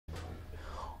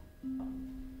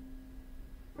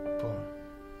Paul,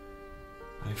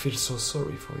 I feel so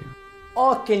sorry for you.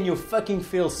 How can you fucking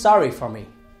feel sorry for me?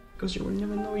 Because you will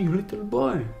never know, you little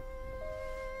boy.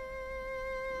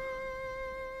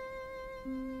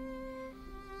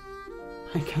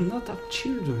 I cannot have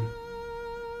children.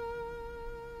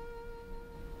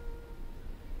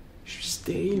 Je suis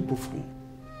stérile, bouffon.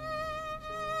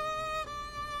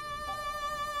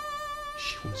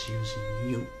 She was using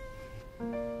you.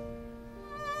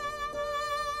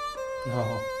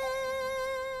 No.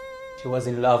 She was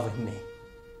in love with me.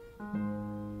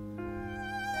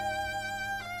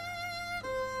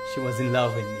 She was in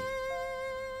love with me.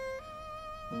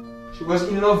 She was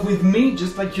in love with me,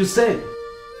 just like you said.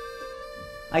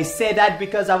 I say that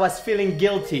because I was feeling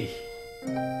guilty.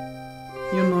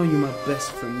 You know you're my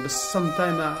best friend, but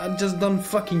sometimes I just don't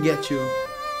fucking get you.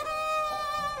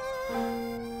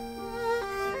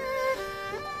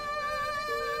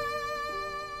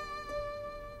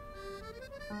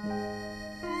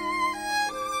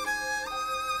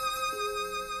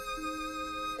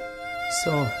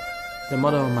 So, the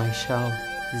mother of my child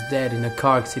is dead in a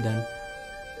car accident.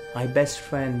 My best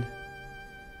friend,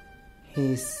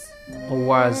 he's or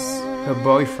was her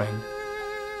boyfriend.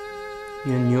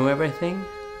 You knew everything,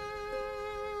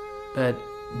 but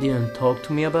didn't talk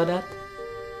to me about that?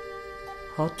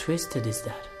 How twisted is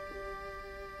that?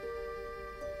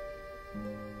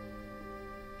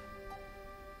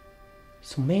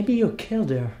 So maybe you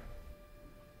killed her.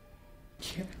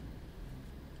 Yeah.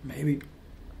 Maybe.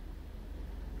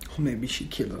 Or maybe she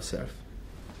killed herself.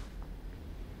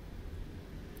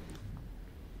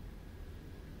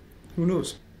 Who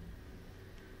knows?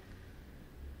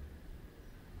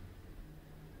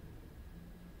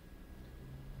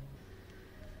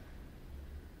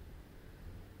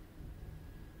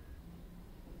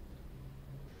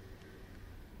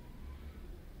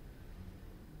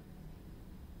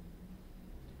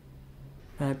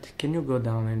 Matt, can you go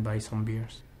down and buy some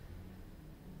beers?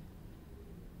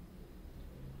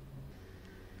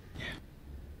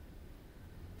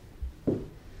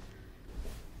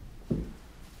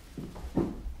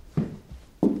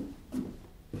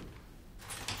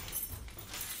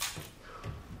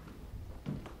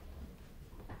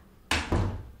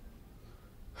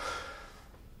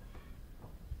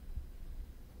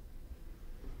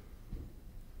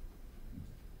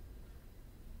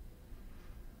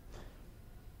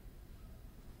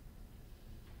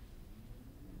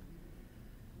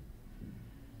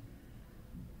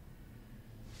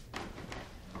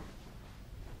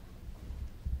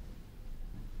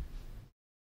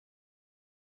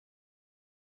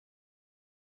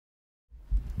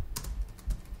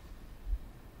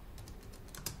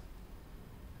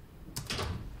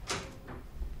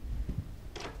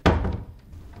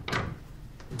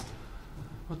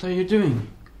 What are you doing?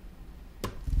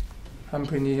 I'm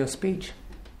printing your speech.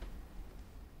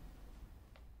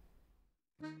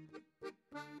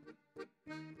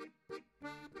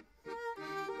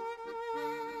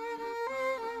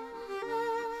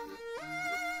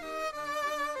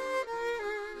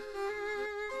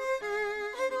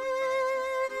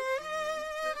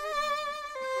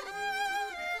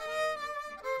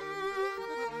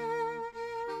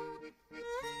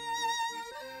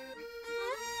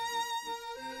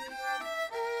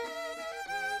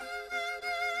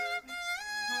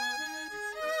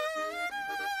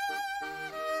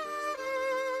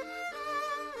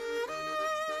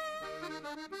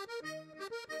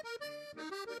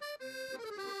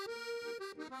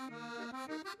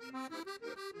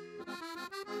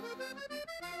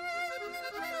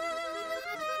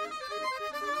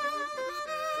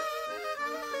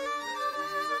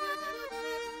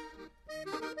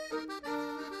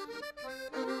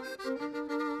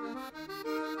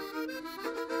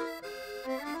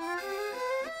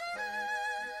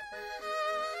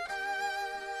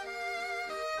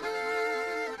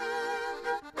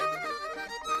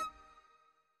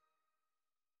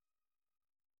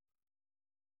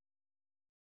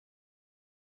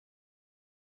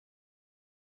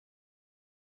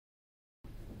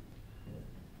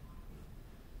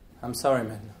 I'm sorry,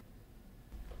 man.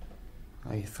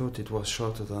 I thought it was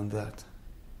shorter than that.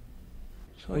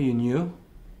 So you knew?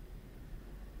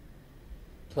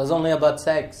 It was only about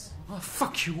sex. Oh,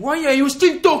 fuck you. Why are you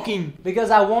still talking? Because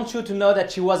I want you to know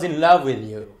that she was in love with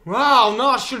you. Wow, now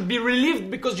I should be relieved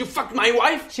because you fucked my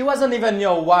wife? She wasn't even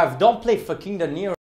your wife. Don't play fucking the near.